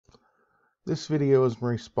This video is in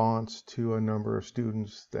response to a number of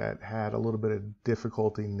students that had a little bit of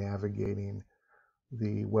difficulty navigating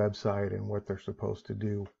the website and what they're supposed to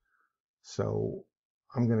do. So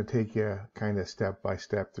I'm going to take you kind of step by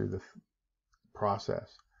step through the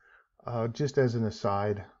process. Just as an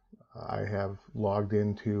aside, I have logged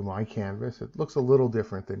into my Canvas. It looks a little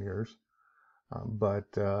different than yours, but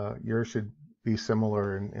yours should be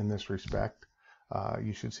similar in this respect.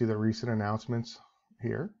 You should see the recent announcements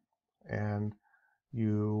here, and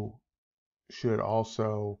you should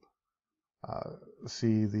also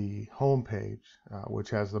see the home page, which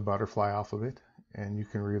has the butterfly alphabet, and you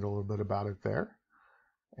can read a little bit about it there.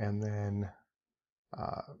 And then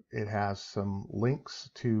it has some links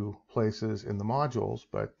to places in the modules,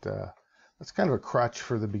 but that's kind of a crutch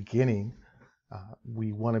for the beginning.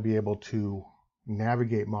 We want to be able to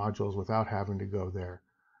navigate modules without having to go there,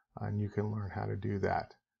 and you can learn how to do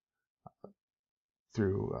that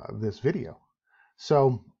through this video.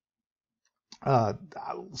 So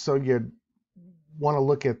you want to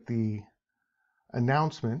look at the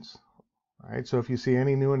announcements, right? So if you see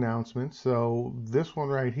any new announcements, so this one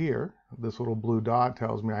right here, this little blue dot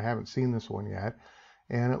tells me I haven't seen this one yet.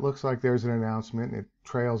 And it looks like there's an announcement, and it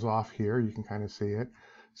trails off here. You can kind of see it.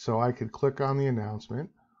 So I could click on the announcement,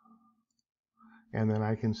 and then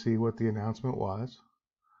I can see what the announcement was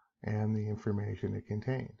and the information it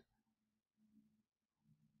contained.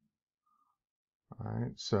 All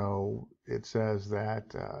right, so it says that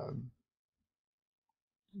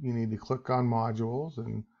you need to click on modules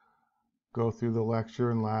and go through the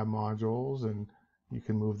lecture and lab modules, and you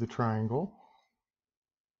can move the triangle.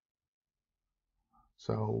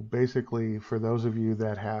 So basically, for those of you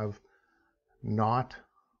that have not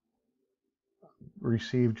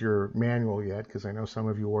received your manual yet, because I know some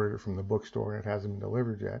of you ordered it from the bookstore and it hasn't been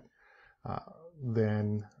delivered yet,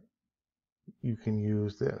 then you can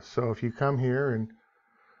use this. So if you come here and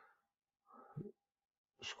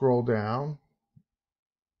scroll down,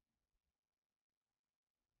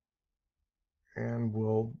 and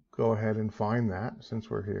we'll go ahead and find that since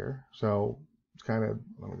we're here. So it's kind of,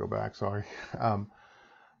 let me go back, sorry.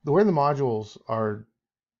 The way the modules are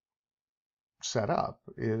set up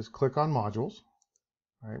is click on modules,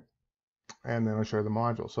 right? And then I'll show you the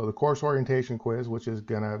modules. So the course orientation quiz, which is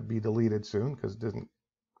going to be deleted soon because it doesn't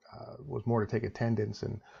was more to take attendance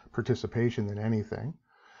and participation than anything.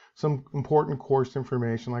 Some important course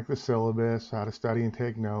information like the syllabus, how to study and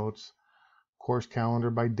take notes, course calendar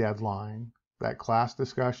by deadline, that class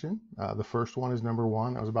discussion. The first one is number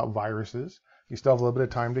 1. That was about viruses. You still have a little bit of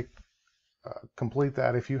time to complete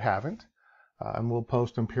that if you haven't. And we'll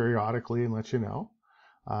post them periodically and let you know.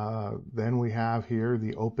 Then we have here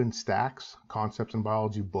the OpenStax Concepts in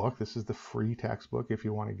Biology book. This is the free textbook if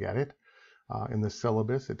you want to get it. In the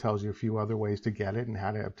syllabus, it tells you a few other ways to get it and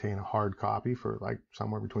how to obtain a hard copy for like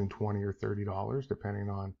somewhere between $20 or $30, depending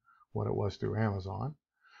on what it was through Amazon.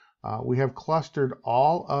 We have clustered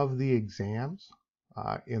all of the exams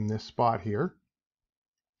in this spot here.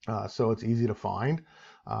 So it's easy to find.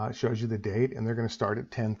 It shows you the date, and they're going to start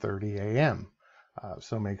at 10:30 a.m.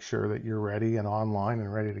 So make sure that you're ready and online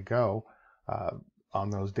and ready to go on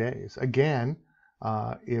those days. Again,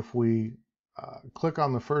 if we click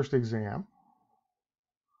on the first exam,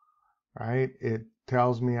 right, it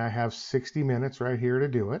tells me I have 60 minutes right here to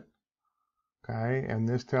do it. Okay, and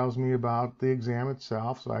this tells me about the exam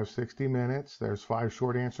itself. So I have 60 minutes. There's 5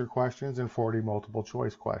 short answer questions and 40 multiple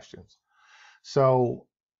choice questions. So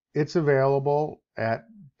it's available at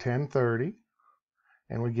 10:30,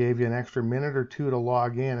 and we gave you an extra minute or 2 to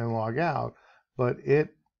log in and log out, but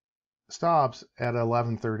it stops at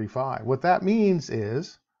 11:35. What that means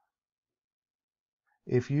is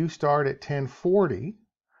if you start at 10:40,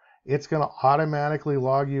 it's going to automatically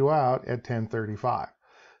log you out at 10:35.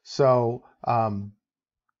 So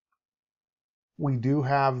we do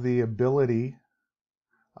have the ability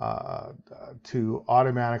to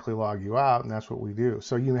automatically log you out, and that's what we do.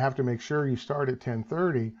 So you have to make sure you start at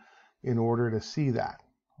 10:30 in order to see that.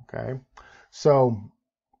 Okay, so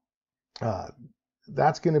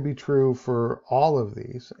that's going to be true for all of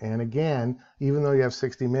these. And again, even though you have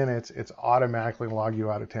 60 minutes, it's automatically log you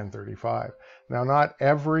out at 10:35. Now, not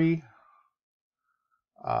every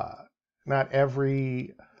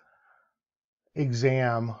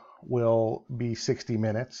exam will be 60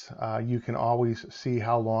 minutes. You can always see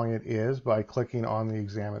how long it is by clicking on the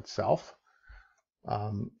exam itself.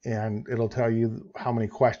 And it'll tell you how many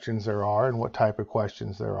questions there are and what type of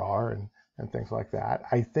questions there are and things like that.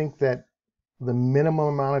 I think that the minimum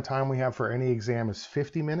amount of time we have for any exam is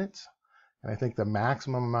 50 minutes. And I think the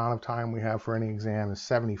maximum amount of time we have for any exam is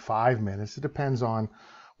 75 minutes. It depends on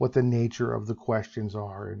what the nature of the questions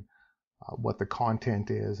are and what the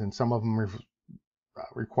content is, and some of them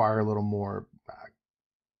require a little more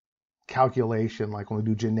calculation, like when we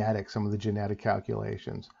do genetics, some of the genetic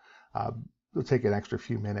calculations. It'll take an extra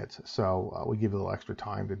few minutes, so we give you a little extra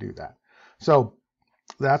time to do that. So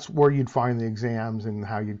that's where you'd find the exams and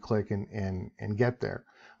how you'd click and get there.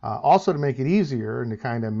 Also, to make it easier and to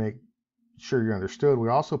kind of make sure you understood, we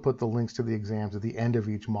also put the links to the exams at the end of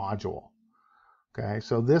each module. Okay,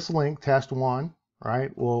 so this link, test 1,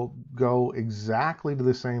 right, will go exactly to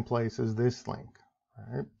the same place as this link,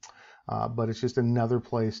 right? But it's just another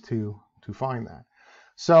place to find that.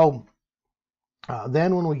 So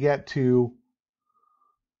then when we get to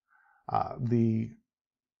the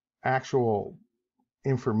actual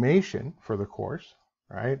information for the course,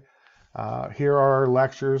 right? Here are our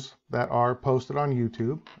lectures that are posted on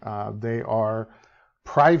YouTube. They are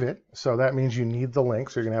private, so that means you need the link.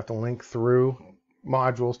 So you're going to have to link through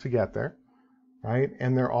modules to get there, right?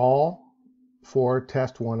 And they're all for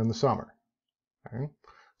test 1 in the summer. Okay?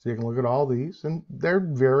 So you can look at all these, and there are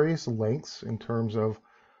various lengths in terms of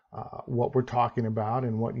what we're talking about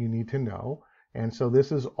and what you need to know. And so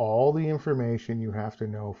this is all the information you have to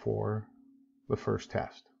know for the first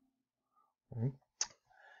test. Okay?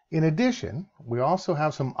 In addition, we also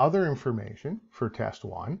have some other information for test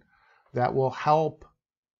 1 that will help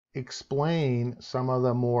explain some of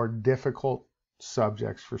the more difficult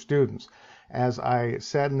subjects for students. As I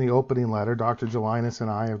said in the opening letter, Dr. Gelinas and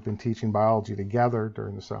I have been teaching biology together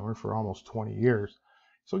during the summer for almost 20 years.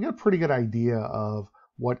 So we get a pretty good idea of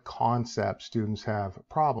what concepts students have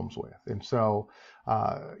problems with. And so,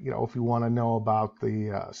 if you want to know about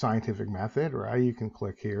the scientific method, right, you can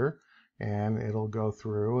click here and it'll go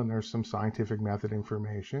through, and there's some scientific method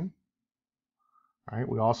information. All right,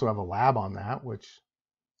 we also have a lab on that, which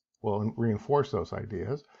will reinforce those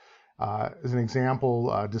ideas. As an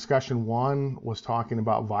example, discussion 1 was talking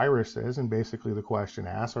about viruses, and basically the question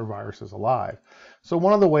asks, are viruses alive? So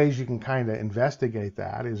one of the ways you can kind of investigate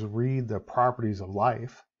that is read the properties of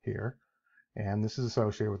life here. And this is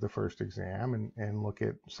associated with the first exam, and look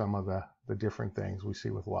at some of the different things we see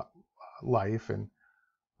with life and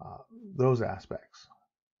those aspects.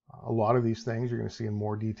 A lot of these things you're going to see in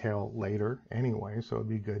more detail later anyway, so it'd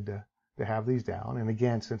be good to have these down. And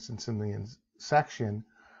again, since it's in the section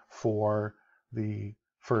for the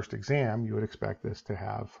first exam, you would expect this to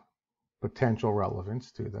have potential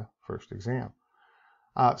relevance to the first exam.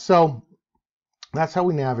 So that's how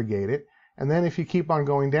we navigate it. And then if you keep on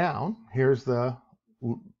going down, here's the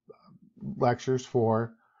lectures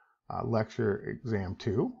for lecture exam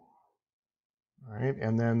 2. All right,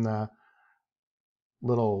 and then the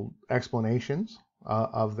little explanations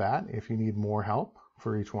of that if you need more help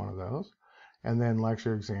for each one of those. And then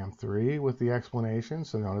lecture exam 3 with the explanation.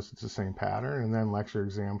 So notice it's the same pattern. And then lecture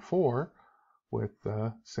exam 4 with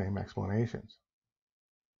the same explanations.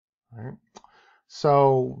 All right.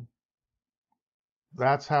 So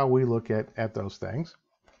that's how we look at those things.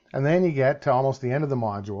 And then you get to almost the end of the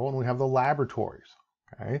module, and we have the laboratories.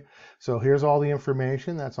 Okay. So here's all the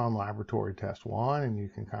information that's on laboratory test 1, and you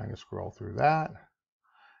can kind of scroll through that.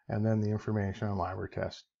 And then the information on library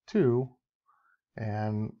test 2.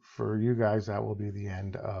 And for you guys, that will be the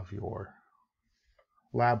end of your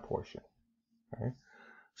lab portion. Okay?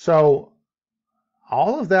 So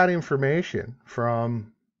all of that information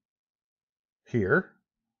from here,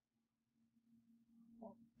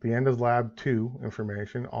 the end of lab 2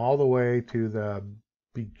 information, all the way to the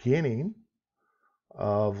beginning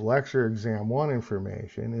of lecture exam 1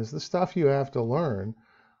 information is the stuff you have to learn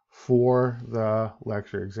for the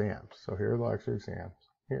lecture exams. So here are the lecture exams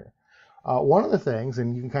here. One of the things,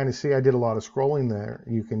 and you can kind of see I did a lot of scrolling there,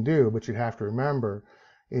 you can do, but you have to remember,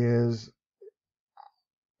 is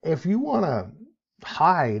if you want to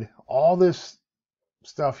hide all this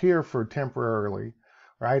stuff here for temporarily,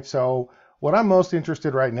 right? So what I'm most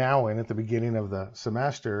interested right now in at the beginning of the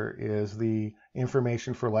semester is the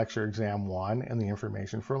information for lecture exam 1 and the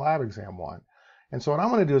information for lab exam 1. And so what I'm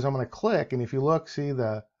going to do is I'm going to click, and if you look, see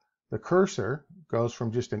the cursor goes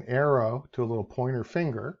from just an arrow to a little pointer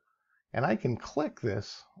finger. And I can click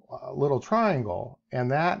this little triangle,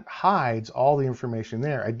 and that hides all the information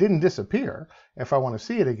there. It didn't disappear. If I want to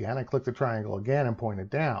see it again, I click the triangle again and point it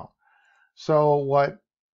down. So what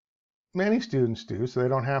many students do, so they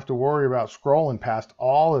don't have to worry about scrolling past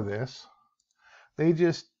all of this, they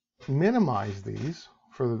just minimize these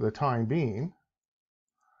for the time being.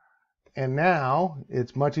 And now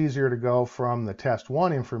it's much easier to go from the test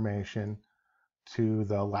 1 information to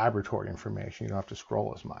the laboratory information. You don't have to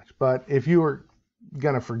scroll as much. But if you were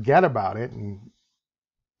going to forget about it and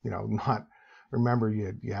not remember,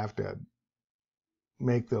 you have to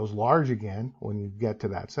make those large again when you get to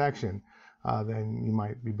that section, then you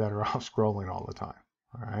might be better off scrolling all the time.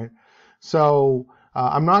 All right. So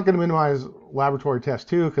I'm not going to minimize laboratory test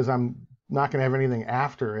 2 because I'm not going to have anything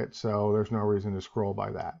after it. So there's no reason to scroll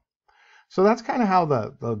by that. So that's kind of how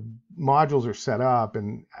the modules are set up.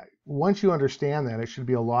 And once you understand that, it should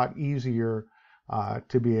be a lot easier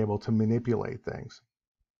to be able to manipulate things.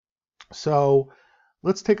 So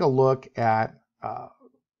let's take a look at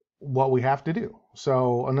what we have to do.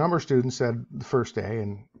 So a number of students said the first day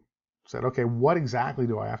and said, okay, what exactly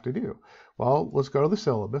do I have to do? Well, let's go to the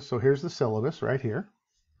syllabus. So here's the syllabus right here.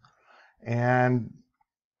 And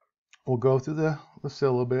we'll go through the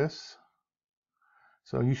syllabus.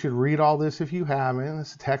 So you should read all this if you haven't.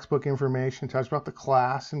 This is textbook information. It talks about the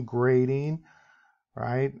class and grading,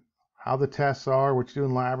 right? How the tests are, what you do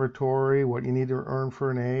in laboratory, what you need to earn for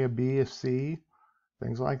an A, a B, a C,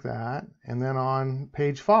 things like that. And then on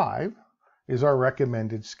page 5 is our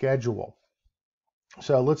recommended schedule.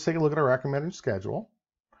 So let's take a look at our recommended schedule.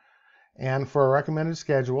 And for our recommended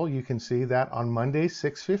schedule, you can see that on Monday,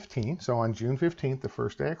 6/15, so on June 15th, the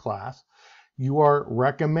first day of class, you are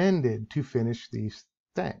recommended to finish these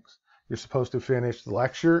things. You're supposed to finish the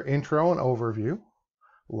lecture, intro, and overview,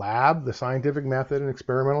 lab, the scientific method and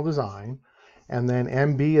experimental design, and then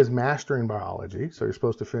MB is mastering biology. So you're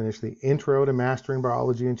supposed to finish the intro to mastering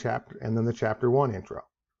biology and then the chapter 1 intro.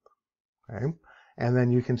 Okay. And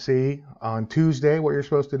then you can see on Tuesday what you're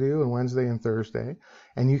supposed to do, and Wednesday and Thursday.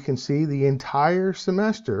 And you can see the entire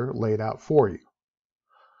semester laid out for you.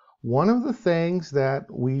 One of the things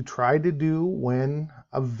that we tried to do when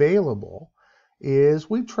available is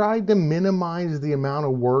we tried to minimize the amount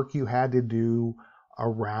of work you had to do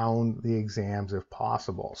around the exams if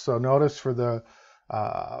possible. So notice for the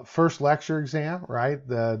first lecture exam, right,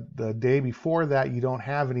 the day before that, you don't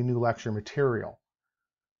have any new lecture material.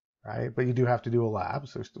 Right? But you do have to do a lab,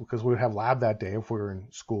 so, because we would have lab that day if we were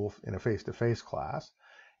in school in a face-to-face class.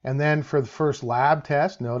 And then for the first lab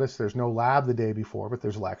test, notice there's no lab the day before, but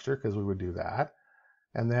there's lecture because we would do that.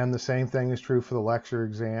 And then the same thing is true for the lecture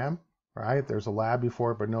exam, right? There's a lab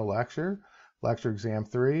before it, but no lecture. Lecture exam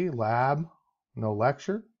 3, lab, no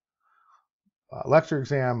lecture. Lecture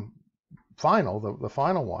exam final, the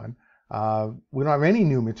final one, we don't have any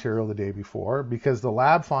new material the day before because the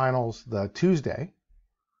lab final's the Tuesday.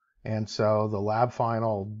 And so the lab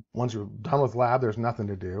final, once you're done with lab, there's nothing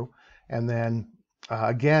to do. And then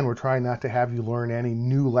again, we're trying not to have you learn any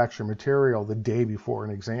new lecture material the day before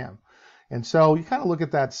an exam. And so you kind of look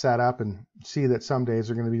at that setup and see that some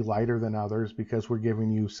days are going to be lighter than others because we're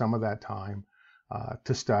giving you some of that time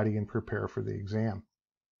to study and prepare for the exam.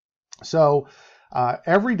 So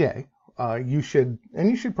every day you should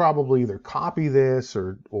probably either copy this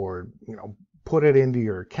or put it into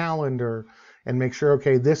your calendar and make sure,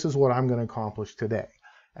 okay, this is what I'm going to accomplish today.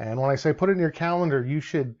 And when I say put it in your calendar, you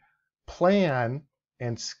should plan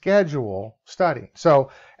and schedule study.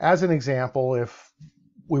 So as an example, if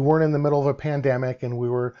we weren't in the middle of a pandemic and we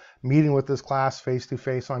were meeting with this class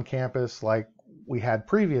face-to-face on campus like we had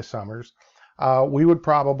previous summers, we would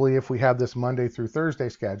probably, if we had this Monday through Thursday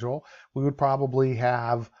schedule, we would probably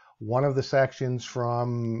have one of the sections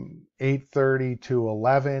from 8:30 to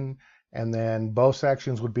 11, and then both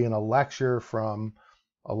sections would be in a lecture from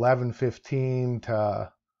 11:15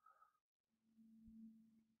 to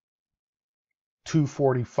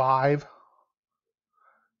 2:45.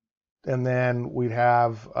 And then we'd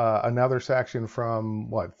have another section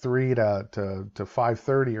from 3 to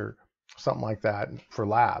 5:30 or something like that for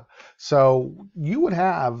lab. So you would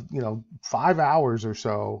have 5 hours or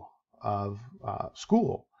so of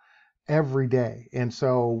school every day. And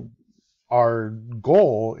so our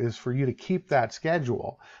goal is for you to keep that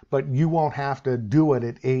schedule, but you won't have to do it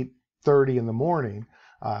at 8:30 in the morning.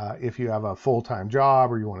 If you have a full-time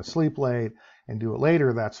job or you want to sleep late and do it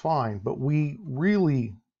later, that's fine. But we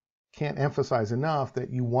really can't emphasize enough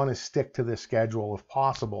that you want to stick to this schedule if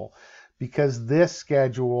possible, because this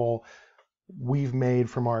schedule we've made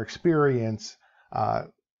from our experience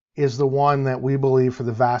is the one that we believe for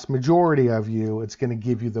the vast majority of you, it's going to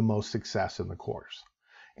give you the most success in the course.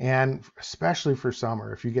 And especially for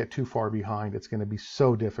summer, if you get too far behind, it's going to be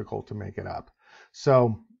so difficult to make it up. So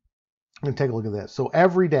I'm going to take a look at this. So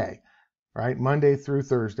every day, right, Monday through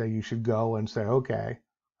Thursday, you should go and say, okay,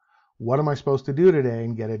 what am I supposed to do today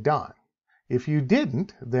and get it done? If you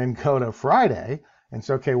didn't, then go to Friday and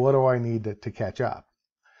say, okay, what do I need to catch up?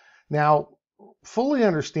 Now, fully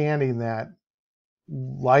understanding that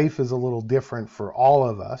life is a little different for all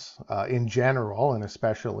of us in general, and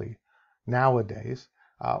especially nowadays,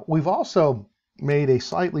 we've also made a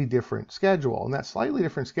slightly different schedule, and that slightly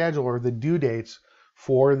different schedule are the due dates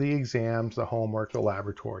for the exams, the homework, the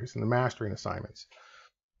laboratories, and the mastering assignments.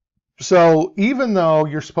 So even though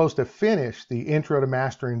you're supposed to finish the Intro to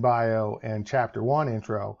Mastering Bio and Chapter 1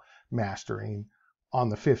 Intro Mastering on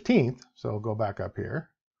the 15th, so go back up here.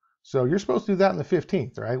 So you're supposed to do that on the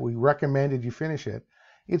 15th, right? We recommended you finish it.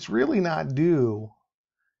 It's really not due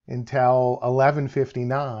until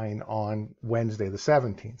 11:59 on Wednesday the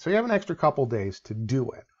 17th. So you have an extra couple days to do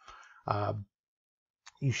it.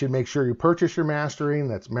 You should make sure you purchase your mastering.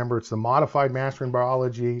 Remember, it's the Modified Mastering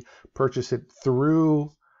Biology. Purchase it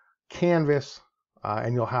through Canvas,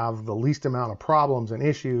 and you'll have the least amount of problems and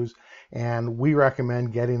issues. And we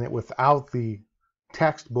recommend getting it without the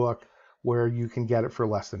textbook, where you can get it for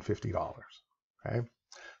less than $50. Okay,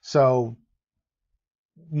 so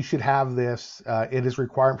you should have this. It is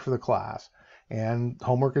required for the class, and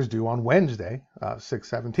homework is due on Wednesday,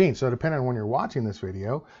 6/17. So depending on when you're watching this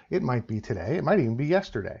video, it might be today, it might even be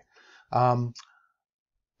yesterday.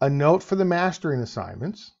 A note for the mastering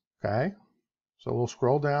assignments, okay? So we'll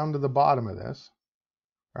scroll down to the bottom of this,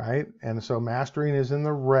 right? And so mastering is in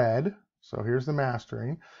the red. So here's the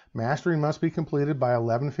mastering. Mastering must be completed by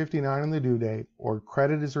 11:59 on the due date, or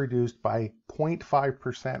credit is reduced by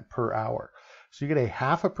 0.5% per hour. So you get a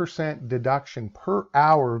 0.5% deduction per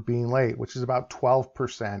hour of being late, which is about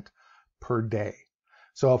 12% per day.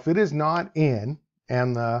 So if it is not in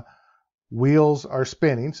and the wheels are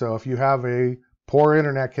spinning, so if you have a poor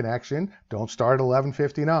internet connection, don't start at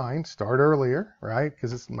 11:59, start earlier, right?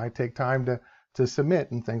 Because it might take time to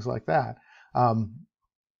submit and things like that.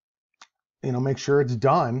 Make sure it's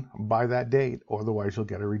done by that date, or otherwise you'll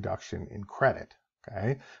get a reduction in credit.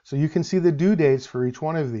 Okay, so you can see the due dates for each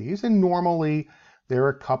one of these, and normally they're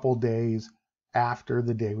a couple days after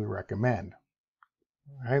the day we recommend.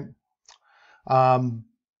 All right,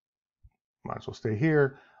 might as well stay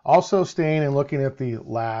here. Also staying and looking at the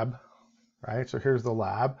lab, right? So here's the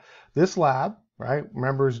lab. This lab, right,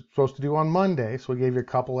 remember, is supposed to do on Monday, so we gave you a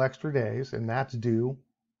couple extra days, and that's due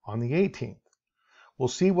on the 18th. We'll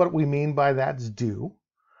see what we mean by that's due,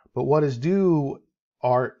 but what is due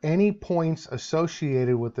are any points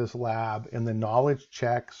associated with this lab in the knowledge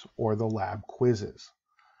checks or the lab quizzes.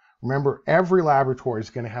 Remember, every laboratory is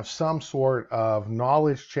going to have some sort of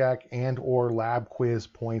knowledge check and or lab quiz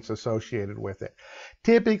points associated with it.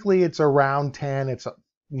 Typically, it's around 10. It's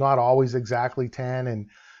not always exactly 10. And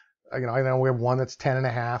I know we have one that's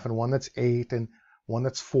 10.5 and one that's 8 and one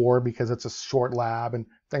that's 4 because it's a short lab and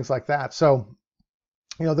things like that. So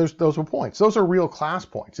those are points. Those are real class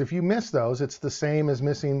points. If you miss those, it's the same as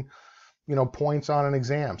missing, points on an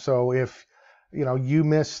exam. So if, you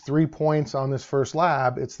miss 3 points on this first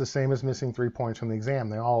lab, it's the same as missing 3 points from the exam.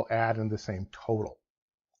 They all add in the same total.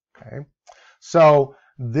 Okay. So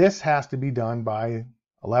this has to be done by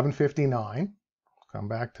 11:59. Come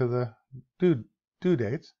back to the due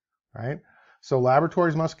dates, right? So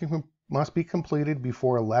laboratories must be completed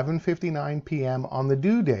before 11:59 p.m. on the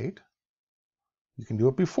due date. You can do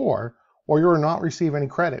it before, or you will not receive any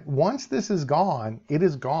credit. Once this is gone, it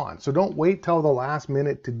is gone. So don't wait till the last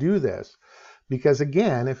minute to do this, because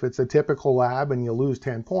again, if it's a typical lab and you lose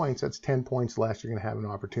 10 points, that's 10 points less you're going to have an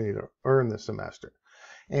opportunity to earn this semester.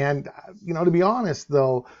 And, to be honest,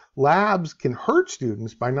 though, labs can hurt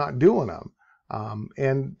students by not doing them.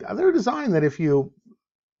 And they're designed that if you,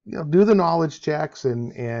 do the knowledge checks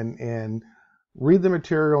and read the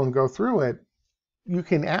material and go through it, you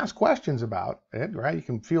can ask questions about it, right? You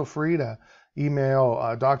can feel free to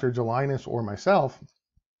email Dr. Gelinas or myself,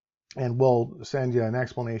 and we'll send you an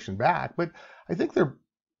explanation back. But I think they're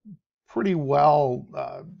pretty well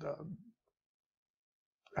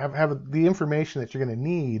have the information that you're going to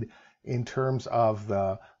need in terms of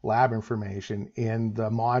the lab information in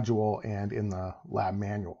the module and in the lab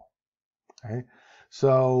manual. Okay,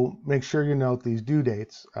 so make sure you note these due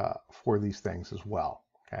dates for these things as well.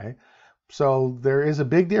 Okay. So there is a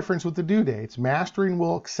big difference with the due dates. Mastering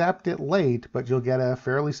will accept it late, but you'll get a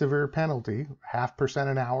fairly severe penalty. 0.5%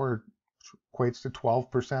 an hour equates to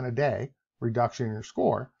 12% a day reduction in your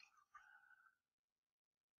score.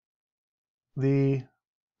 The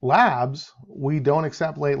labs, we don't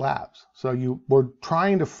accept late labs. So we're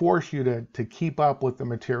trying to force you to keep up with the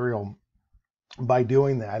material by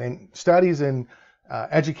doing that. And studies in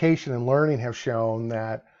education and learning have shown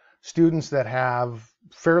that students that have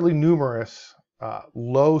fairly numerous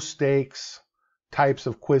low stakes types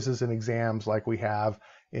of quizzes and exams like we have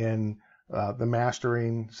in the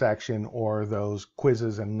mastering section, or those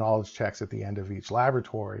quizzes and knowledge checks at the end of each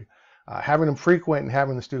laboratory, having them frequent and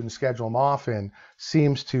having the students schedule them often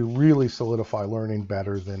seems to really solidify learning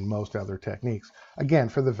better than most other techniques, again,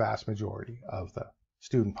 for the vast majority of the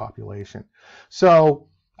student population. So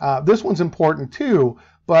This one's important too,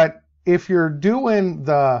 but if you're doing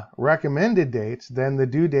the recommended dates, then the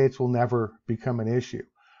due dates will never become an issue.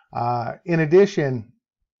 In addition,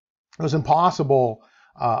 it was impossible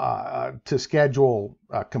to schedule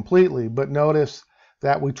completely, but notice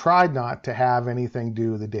that we tried not to have anything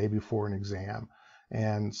due the day before an exam.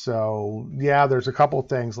 And so, yeah, there's a couple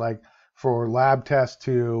things like for lab test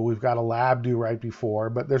 2, we've got a lab due right before,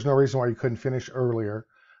 but there's no reason why you couldn't finish earlier.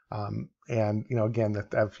 And, you know, again,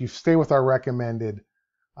 that if you stay with our recommended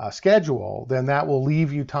schedule, then that will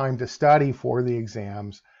leave you time to study for the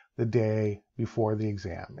exams the day before the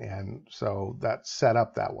exam. And so that's set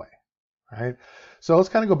up that way, right? So let's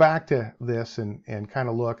kind of go back to this and kind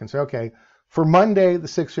of look and say, okay, for Monday, the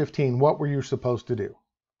 6:15, what were you supposed to do?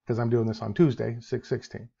 Because I'm doing this on Tuesday,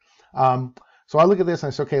 6:16. So I look at this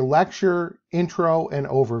and I say, okay, lecture, intro, and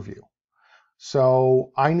overview.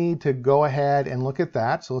 So I need to go ahead and look at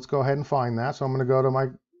that. So let's go ahead and find that. So I'm going to go to my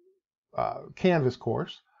Canvas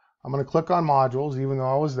course. I'm going to click on modules, even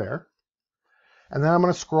though I was there. And then I'm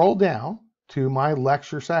going to scroll down to my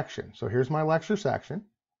lecture section. So here's my lecture section,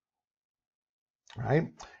 right?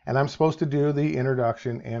 And I'm supposed to do the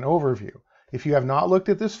introduction and overview. If you have not looked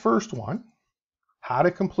at this first one, how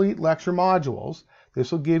to complete lecture modules,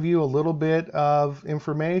 this will give you a little bit of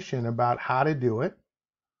information about how to do it,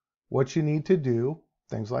 what you need to do,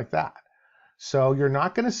 things like that. So you're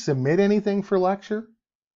not going to submit anything for lecture,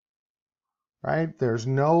 right? There's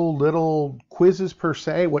no little quizzes per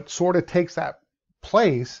se. What sort of takes that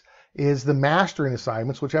place is the mastering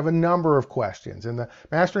assignments, which have a number of questions. And the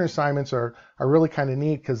mastering assignments are really kind of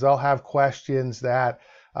neat because they'll have questions that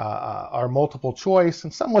are multiple choice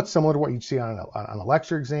and somewhat similar to what you'd see on a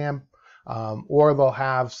lecture exam, or they'll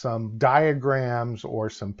have some diagrams or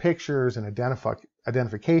some pictures and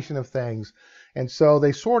identification of things. And so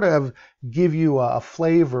they sort of give you a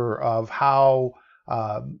flavor of how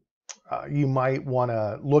you might want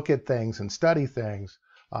to look at things and study things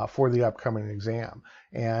for the upcoming exam.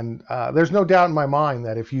 And there's no doubt in my mind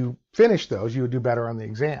that if you finish those, you would do better on the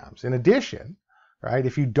exams. In addition, right,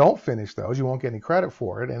 if you don't finish those, you won't get any credit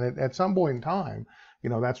for it. And at some point in time,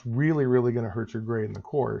 you know, that's really, really going to hurt your grade in the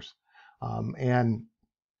course. And,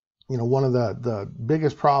 you know, one of the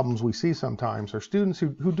biggest problems we see sometimes are students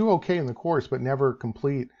who do okay in the course, but never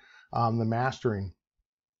complete the mastering.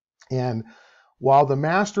 And while the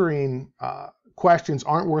mastering questions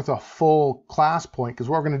aren't worth a full class point, because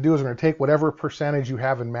what we're going to do is we're going to take whatever percentage you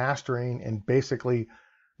have in mastering and basically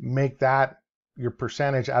make that your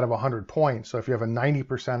percentage out of 100 points. So if you have a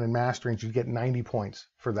 90% in mastering, you get 90 points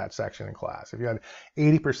for that section in class. If you had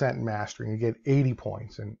 80% in mastering, you get 80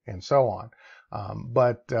 points and so on.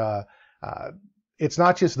 But it's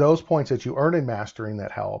not just those points that you earn in mastering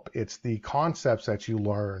that help. It's the concepts that you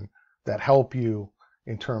learn that help you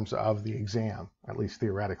in terms of the exam, at least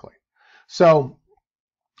theoretically. So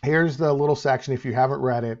here's the little section if you haven't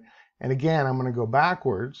read it. And again, I'm going to go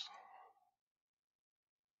backwards.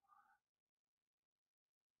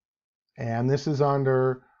 And this is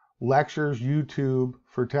under lectures, YouTube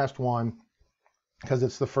for test 1, because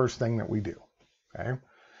it's the first thing that we do. Okay.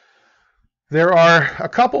 There are a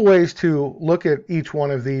couple ways to look at each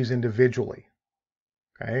one of these individually.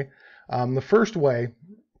 Okay. The first way,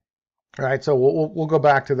 all right, so we'll go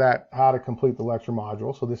back to that, how to complete the lecture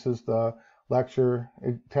module. So this is the lecture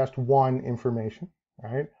test 1 information,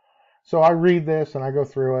 right? So I read this and I go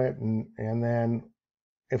through it, and then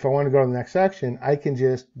if I want to go to the next section, I can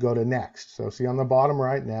just go to next. So see on the bottom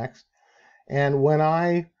right, next. And if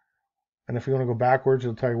you want to go backwards,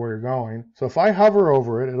 it'll tell you where you're going. So if I hover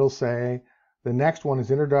over it, it'll say the next one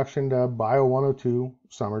is Introduction to Bio 102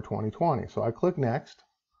 Summer 2020. So I click next.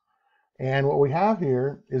 And what we have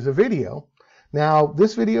here is a video. Now,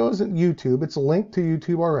 this video isn't YouTube. It's linked to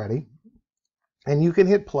YouTube already. And you can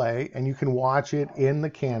hit play and you can watch it in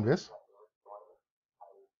the Canvas.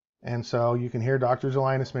 And so you can hear Dr.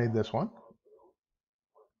 Zelinas made this one.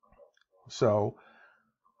 So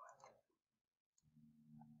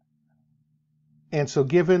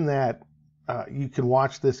given that you can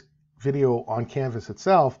watch this video on Canvas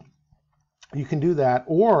itself, you can do that,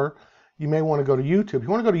 or you may want to go to YouTube. If you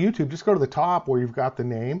want to go to YouTube, just go to the top where you've got the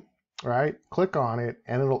name, right? Click on it,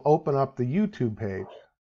 and it'll open up the YouTube page.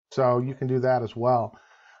 So you can do that as well.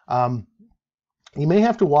 You may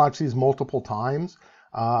have to watch these multiple times.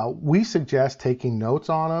 We suggest taking notes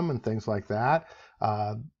on them and things like that.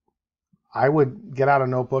 I would get out a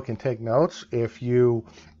notebook and take notes if you,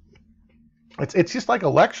 it's just like a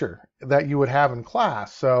lecture that you would have in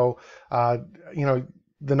class. So, you know,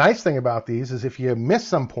 the nice thing about these is if you miss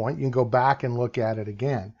some point, you can go back and look at it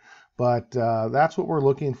again. But that's what we're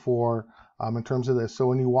looking for in terms of this. So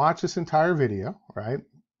when you watch this entire video, right,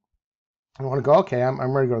 I want to go, okay, I'm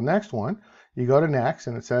ready to go to the next one. You go to next,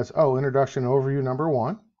 and it says, oh, introduction overview number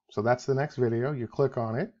 1. So that's the next video. You click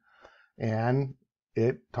on it, and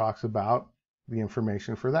it talks about the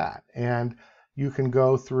information for that. And you can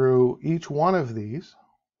go through each one of these,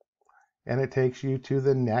 and it takes you to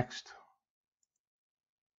the next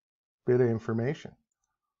bit of information.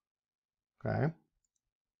 Okay.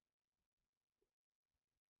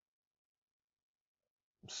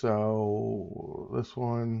 So this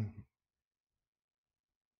one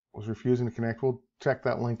was refusing to connect. We'll check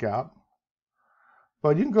that link out.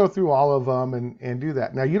 But you can go through all of them and do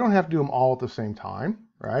that. Now, you don't have to do them all at the same time,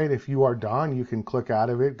 right? If you are done, you can click out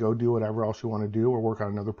of it, go do whatever else you want to do, or work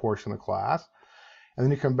on another portion of the class. And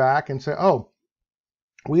then you come back and say, oh,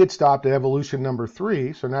 we had stopped at evolution number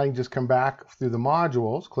 3, so now you just come back through the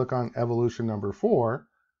modules, click on evolution number 4,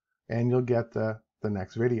 and you'll get the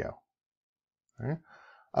next video. Okay?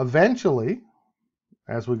 Eventually,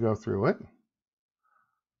 as we go through it,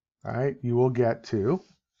 all right, you will get to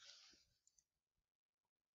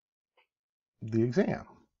the exam.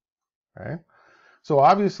 Okay? So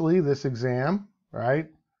obviously this exam, right,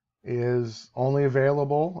 is only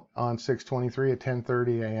available on 6/23 at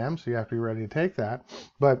 10:30 a.m. So you have to be ready to take that.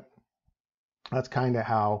 But that's kind of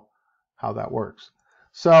how that works.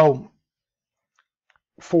 So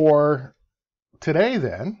for today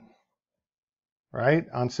then, right,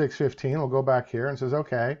 on 6/15, we'll go back here and says,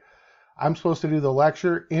 okay, I'm supposed to do the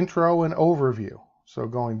lecture intro and overview. So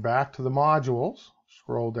going back to the modules,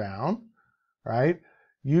 scroll down, right,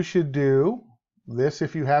 you should do this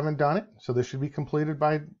if you haven't done it. So this should be completed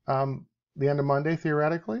by the end of Monday,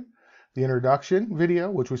 theoretically. The introduction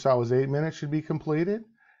video, which we saw was 8 minutes, should be completed.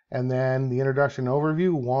 And then the introduction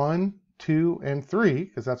overview 1, 2, and 3,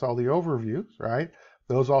 because that's all the overviews, right?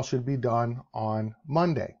 Those all should be done on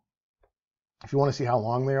Monday. If you want to see how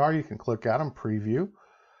long they are, you can click at them, preview,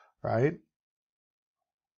 right?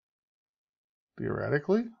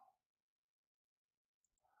 Theoretically.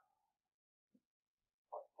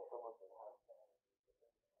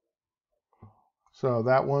 So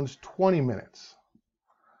that one's 20 minutes.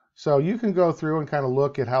 So you can go through and kind of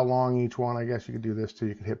look at how long each one. I guess you could do this too.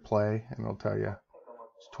 You could hit play and it'll tell you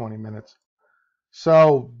it's 20 minutes.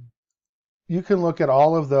 So you can look at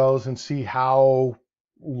all of those and see how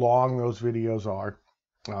long those videos are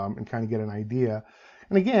and kind of get an idea.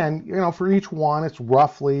 And again, you know, for each one, it's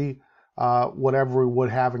roughly whatever we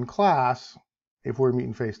would have in class. If we're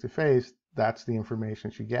meeting face to face, that's the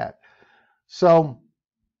information you get. So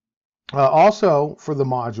also for the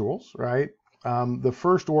modules, right? The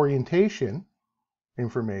first orientation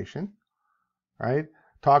information, right,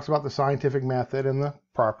 talks about the scientific method and the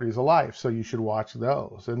properties of life. So you should watch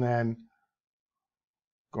those. And then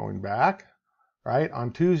going back, right,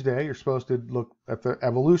 on Tuesday, you're supposed to look at the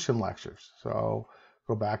evolution lectures. So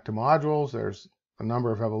go back to modules. There's a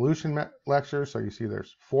number of evolution lectures. So you see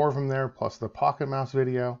there's 4 of them there, plus the Pocket Mouse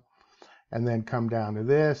video. And then come down to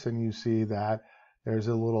this, and you see that there's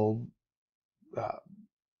a little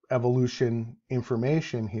evolution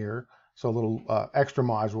information here, so a little extra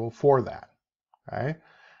module for that. Okay,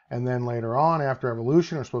 and then later on after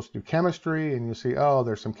evolution we're supposed to do chemistry, and you see, oh,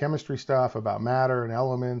 there's some chemistry stuff about matter and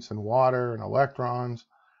elements and water and electrons.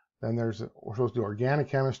 Then we're supposed to do organic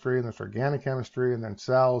chemistry, and there's organic chemistry, and then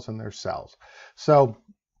cells, and there's cells. So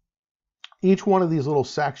each one of these little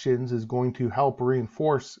sections is going to help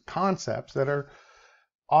reinforce concepts that are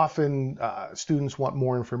often students want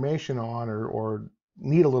more information on or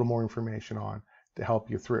need a little more information on to help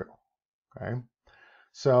you through. Okay,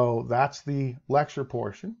 so that's the lecture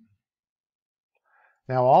portion.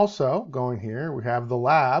 Now also going here, we have the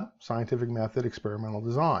lab, scientific method, experimental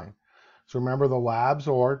design. So remember, the labs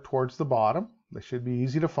are towards the bottom. They should be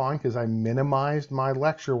easy to find because I minimized my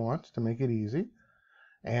lecture ones to make it easy.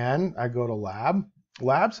 And I go to lab.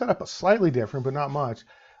 Lab set up a slightly different, but not much.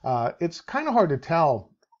 It's kind of hard to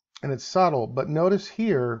tell, and it's subtle, but notice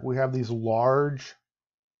here we have these large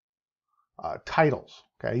titles.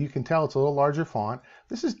 Okay, you can tell it's a little larger font.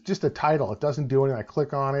 This is just a title. It doesn't do anything. I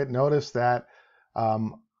click on it. Notice that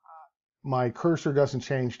my cursor doesn't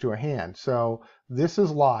change to a hand. So this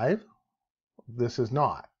is live. This is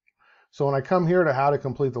not. So when I come here to how to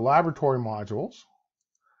complete the laboratory modules,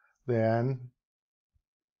 then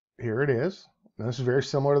here it is. Now, this is very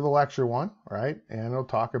similar to the lecture one, right? And it'll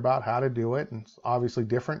talk about how to do it. And it's obviously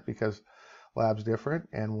different because lab's different.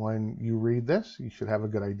 And when you read this, you should have a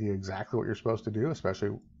good idea exactly what you're supposed to do, especially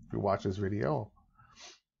if you watch this video.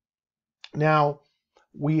 Now,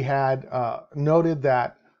 we had noted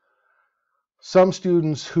that some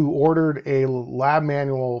students who ordered a lab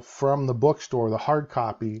manual from the bookstore, the hard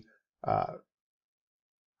copy,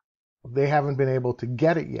 they haven't been able to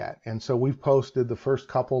get it yet. And so we've posted the first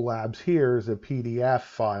couple labs here as a PDF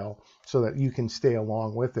file so that you can stay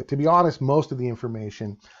along with it. To be honest, most of the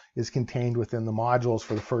information is contained within the modules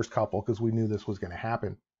for the first couple because we knew this was going to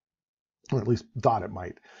happen, or at least thought it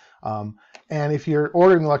might. And if you're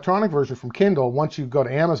ordering the electronic version from Kindle, once you go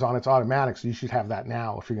to Amazon, it's automatic. So you should have that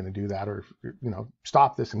now if you're going to do that, or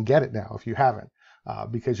stop this and get it now if you haven't,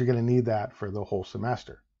 because you're going to need that for the whole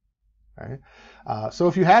semester. Okay? So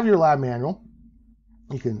if you have your lab manual,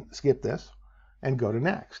 you can skip this and go to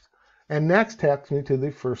next. And next takes me to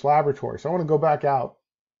the first laboratory. So I want to go back out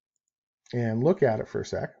and look at it for a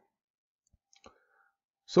sec.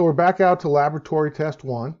 So we're back out to laboratory test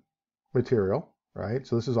 1 material, right?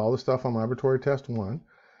 So this is all the stuff on laboratory test 1.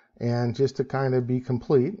 And just to kind of be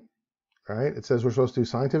complete, right, it says we're supposed to do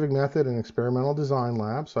scientific method and experimental design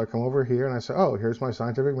lab. So I come over here and I say, oh, here's my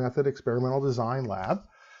scientific method experimental design lab.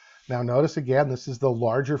 Now notice again, this is the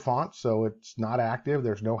larger font, so it's not active.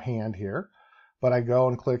 There's no hand here. But I go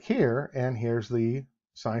and click here, and here's the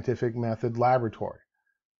scientific method laboratory.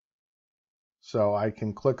 So I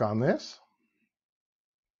can click on this,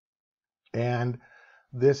 and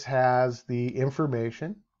this has the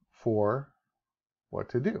information for what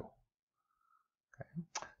to do. Okay.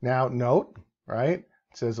 Now note, right, it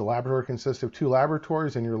says the laboratory consists of 2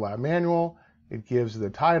 laboratories in your lab manual. It gives the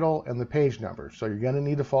title and the page number. So you're going to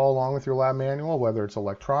need to follow along with your lab manual, whether it's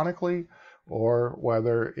electronically or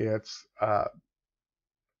whether it's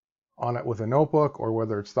on it with a notebook or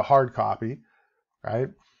whether it's the hard copy, right?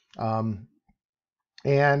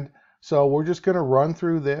 And so we're just going to run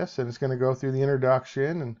through this, and it's going to go through the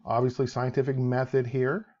introduction and obviously scientific method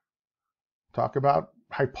here. Talk about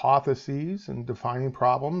hypotheses and defining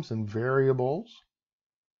problems and variables,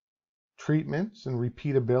 treatments and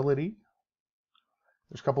repeatability.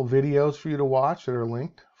 There's a couple videos for you to watch that are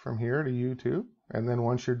linked from here to YouTube. And then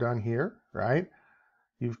once you're done here, right,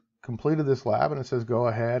 you've completed this lab, and it says go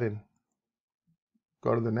ahead and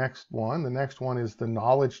go to the next one. The next one is the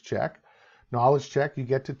knowledge check. Knowledge check you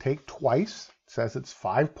get to take twice. It says it's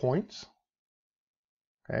 5 points.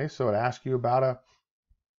 Okay, so it asks you about a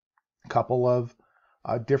couple of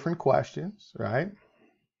different questions, right?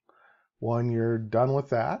 When you're done with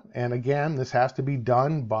that, and again, this has to be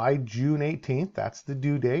done by June 18th. That's the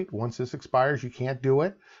due date. Once this expires, you can't do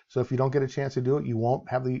it. So if you don't get a chance to do it, you won't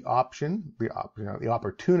have the option, the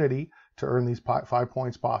opportunity to earn these 5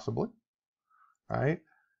 points possibly. Right?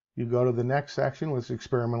 You go to the next section, which is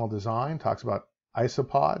experimental design. Talks about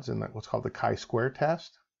isopods and what's called the chi-square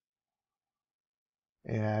test.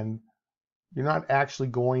 And you're not actually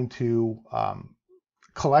going to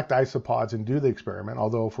collect isopods and do the experiment,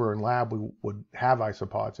 although if we're in lab, we would have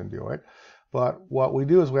isopods and do it. But what we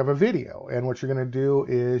do is we have a video, and what you're going to do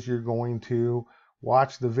is you're going to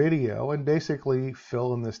watch the video and basically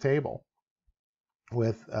fill in this table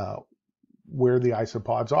with where the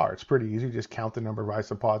isopods are. It's pretty easy. Just count the number of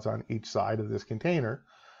isopods on each side of this container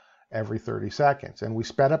every 30 seconds. And we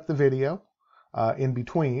sped up the video in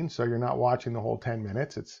between, so you're not watching the whole 10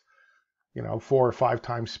 minutes. It's 4 or 5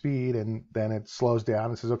 times speed, and then it slows down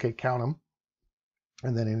and says, okay, count them,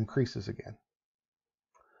 and then it increases again.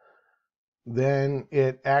 Then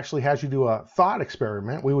it actually has you do a thought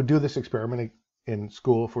experiment. We would do this experiment in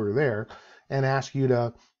school if we were there, and ask you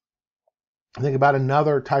to think about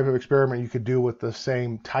another type of experiment you could do with the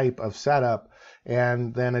same type of setup,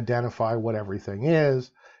 and then identify what everything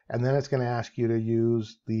is. And then it's going to ask you to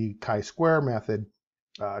use the chi-square method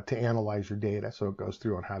to analyze your data. So it goes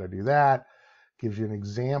through on how to do that, gives you an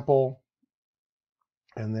example,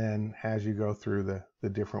 and then has you go through the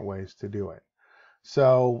different ways to do it.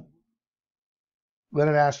 So then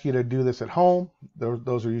it asks you to do this at home.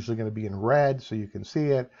 Those are usually going to be in red so you can see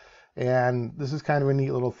it. And this is kind of a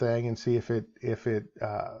neat little thing, and see if it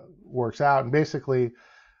works out. And basically,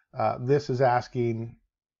 this is asking,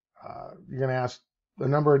 you're going to ask a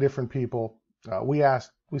number of different people.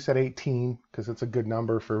 We said 18 because it's a good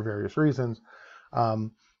number for various reasons.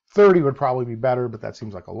 30 would probably be better, but that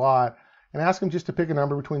seems like a lot. And ask them just to pick a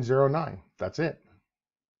number between 0 and 9. That's it.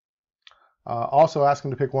 Also ask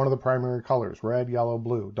them to pick one of the primary colors, red, yellow,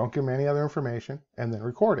 blue. Don't give them any other information, and then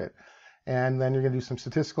record it. And then you're going to do some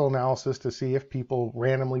statistical analysis to see if people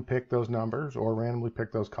randomly pick those numbers or randomly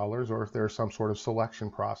pick those colors, or if there's some sort of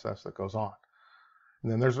selection process that goes on.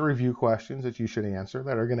 And then there's the review questions that you should answer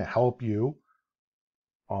that are going to help you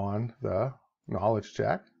on the knowledge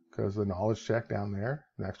check, because the knowledge check down there,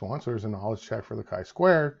 next one, so there's a knowledge check for the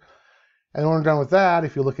chi-squared. And when we're done with that,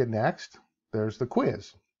 if you look at next, there's the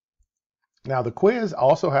quiz. Now the quiz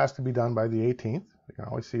also has to be done by the 18th. You can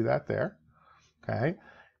always see that there. Okay.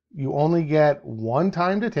 You only get one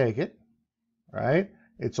time to take it, right?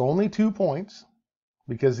 It's only 2 points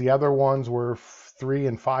because the other ones were 3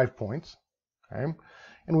 and 5 points. Okay?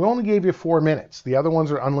 And we only gave you 4 minutes. The other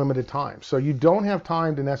ones are unlimited time. So you don't have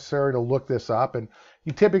time to necessarily to look this up. And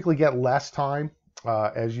you typically get less time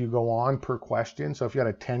as you go on per question. So if you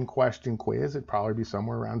had a 10-question quiz, it'd probably be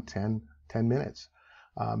somewhere around 10 minutes.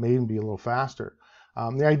 May even be a little faster.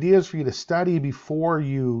 The idea is for you to study before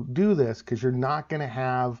you do this because you're not going to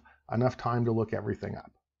have enough time to look everything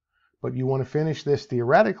up. But you want to finish this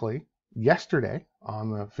theoretically yesterday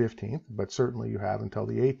on the 15th, but certainly you have until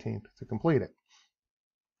the 18th to complete it.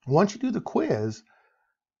 Once you do the quiz,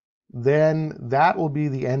 then that will be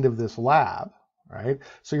the end of this lab, right?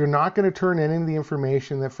 So you're not going to turn in any of the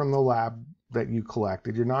information that from the lab that you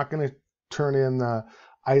collected. You're not going to turn in the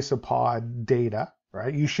isopod data,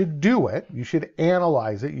 right? You should do it. You should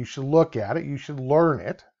analyze it. You should look at it. You should learn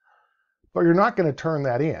it. But you're not going to turn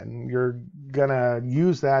that in. You're going to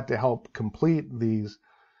use that to help complete these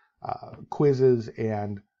quizzes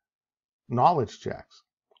and knowledge checks.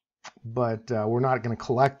 But we're not going to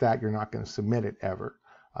collect that. You're not going to submit it ever.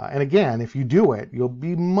 And again, if you do it, you'll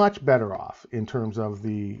be much better off in terms of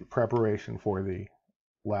the preparation for the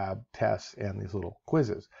lab tests and these little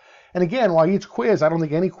quizzes. And again, while each quiz, I don't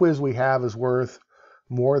think any quiz we have is worth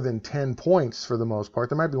more than 10 points for the most part.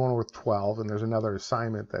 There might be one worth 12, and there's another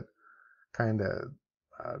assignment that kind of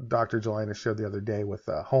Dr. Jelena showed the other day with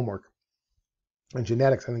homework and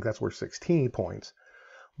genetics. I think that's worth 16 points.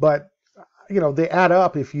 But, you know, they add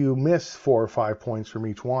up if you miss 4 or 5 points from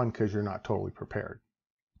each one because you're not totally prepared.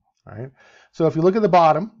 Right? So if you look at the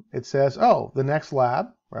bottom, it says, oh, the next lab,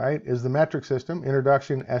 right, is the metric system,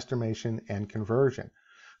 introduction, estimation, and conversion.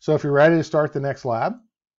 So if you're ready to start the next lab,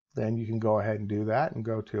 then you can go ahead and do that and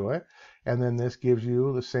go to it. And then this gives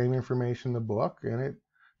you the same information in the book, and it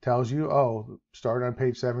tells you, oh, start on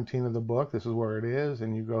page 17 of the book. This is where it is.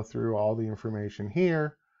 And you go through all the information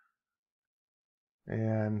here.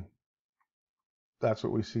 And that's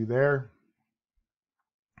what we see there.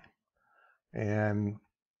 And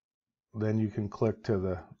then you can click to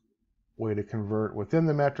the way to convert within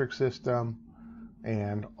the metric system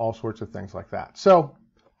and all sorts of things like that. So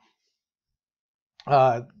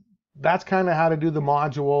that's kind of how to do the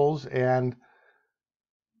modules and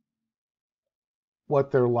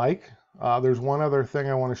what they're like. There's one other thing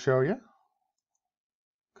I want to show you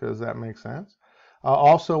because that makes sense.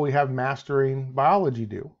 Also, we have Mastering Biology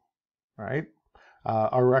due, right?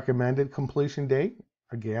 Our recommended completion date,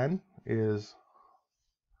 again, is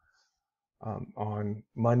on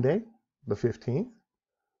Monday, the 15th.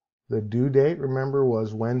 The due date, remember,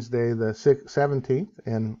 was Wednesday, the 17th,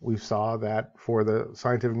 and we saw that for the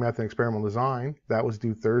scientific method and experimental design, that was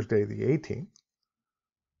due Thursday, the 18th,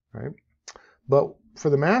 right? But for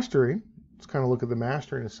the mastering, let's kind of look at the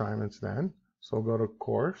mastering assignments then. So we'll go to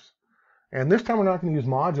course, and this time we're not going to use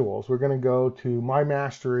modules. We're going to go to My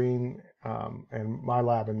Mastering and My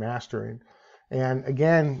Lab and Mastering. And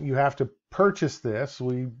again, you have to purchase this.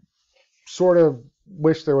 We sort of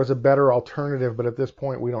wish there was a better alternative, but at this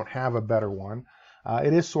point we don't have a better one.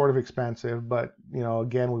 It is sort of expensive, but you know,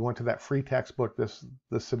 again, we went to that free textbook this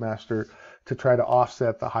semester to try to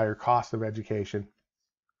offset the higher cost of education.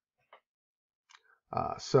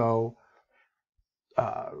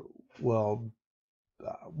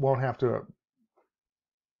 Won't have to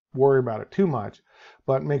worry about it too much,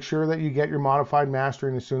 but make sure that you get your modified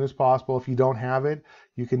mastering as soon as possible. If you don't have it,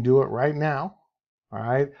 you can do it right now. All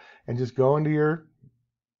right, and just go into your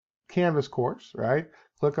Canvas course, right?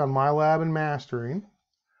 Click on My Lab and Mastering.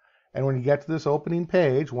 And when you get to this opening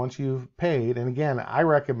page, once you've paid, and again, I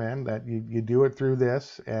recommend that you do it through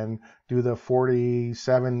this and do the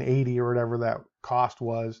 $47.80 or whatever that cost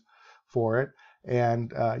was for it.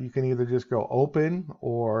 And you can either just go open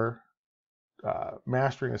or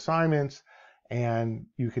mastering assignments, and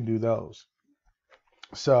you can do those.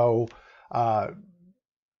 So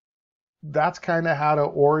that's kind of how to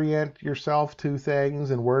orient yourself to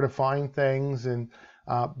things and where to find things. And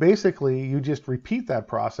basically, you just repeat that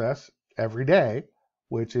process every day,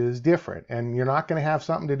 which is different. And you're not going to have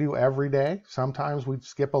something to do every day. Sometimes we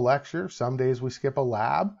skip a lecture. Some days we skip a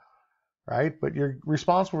lab, right? But you're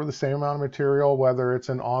responsible for the same amount of material, whether it's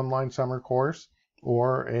an online summer course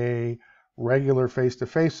or a regular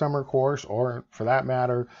face-to-face summer course, or for that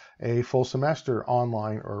matter, a full semester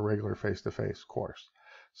online or regular face-to-face course.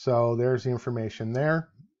 So there's the information there,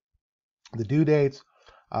 the due dates.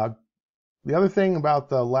 The other thing about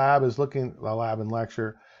the lab is the lab and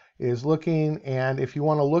lecture is looking, and if you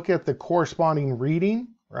want to look at the corresponding reading,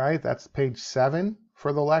 right, that's page 7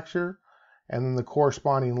 for the lecture, and then the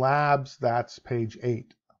corresponding labs, that's page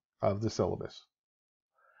 8 of the syllabus.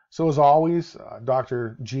 So as always,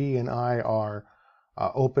 Dr. G and I are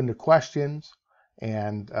open to questions,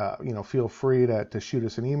 and feel free to shoot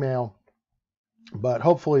us an email. But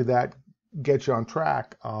hopefully that gets you on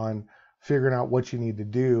track on figuring out what you need to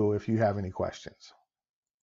do if you have any questions.